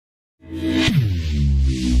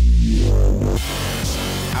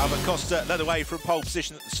Albert Costa led away from pole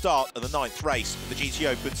position at the start of the 9th race of the GT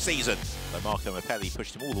Open season, though Marco Mappelli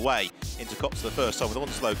pushed him all the way into Cops for the first time with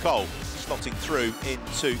Onslow Cole slotting through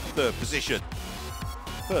into 3rd position.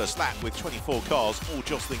 First lap with 24 cars all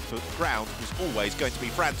jostling for ground was always going to be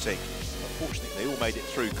frantic. Unfortunately, they all made it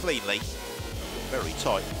through cleanly. Very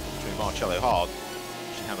tight between Marcello Hard,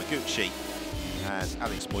 Hamaguchi and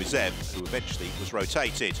Alex Moisev, who eventually was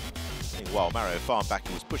rotated. Meanwhile, Mario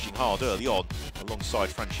Farnbacker was pushing hard early on alongside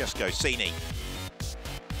Francesco Cini.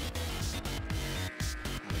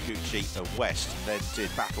 Hamaguchi and West then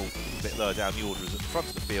did battle a bit lower down the order as at the front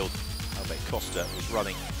of the field. Albert Costa was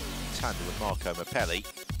running in tandem with Marco Mappelli.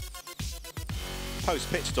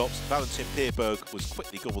 Post pit stops, Valentin Pierberg was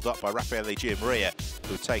quickly gobbled up by Raffaele Gianmaria,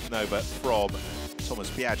 who had taken over from Thomas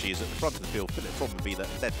Biaggi. As at the front of the field, Philip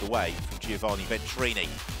Fromavilla led the way from Giovanni Venturini.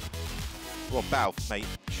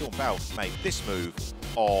 Sean Balfe made this move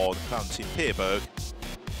on Valentin Pierberg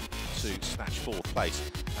to snatch 4th place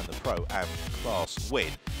and the Pro-Am class win,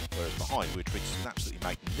 whereas behind we were treated to an absolutely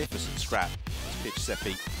magnificent scrap as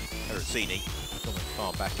Giuseppe Perezzini, Dominic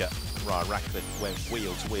Farnbacker and Ryan Ratcliffe went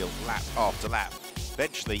wheel to wheel, lap after lap.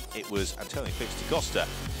 Eventually it was Antonio Fix da Costa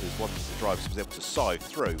who was one of the drivers who was able to scythe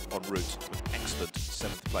through en route to an excellent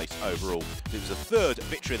 7th place overall. It was the 3rd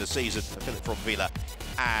victory of the season for Philip Fromavilla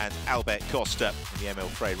and Albert Costa in the ML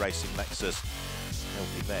Frey Racing Lexus.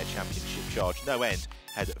 Helping their championship charge no end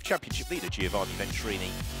ahead of championship leader Giovanni Venturini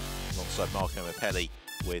alongside Marco Mappelli,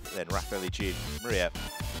 with then Raffaele Gianmaria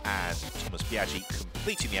and Thomas Biaggi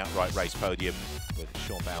completing the outright race podium, with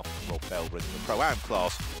Sean Balfe and Rob Bell running the Pro-Am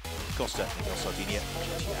class, Costa in the Sardinia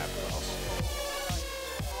GT-Am class.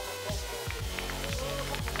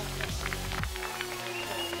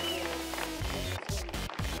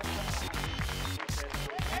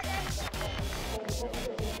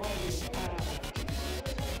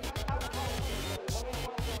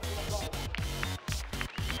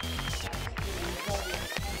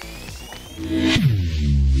 Yeah.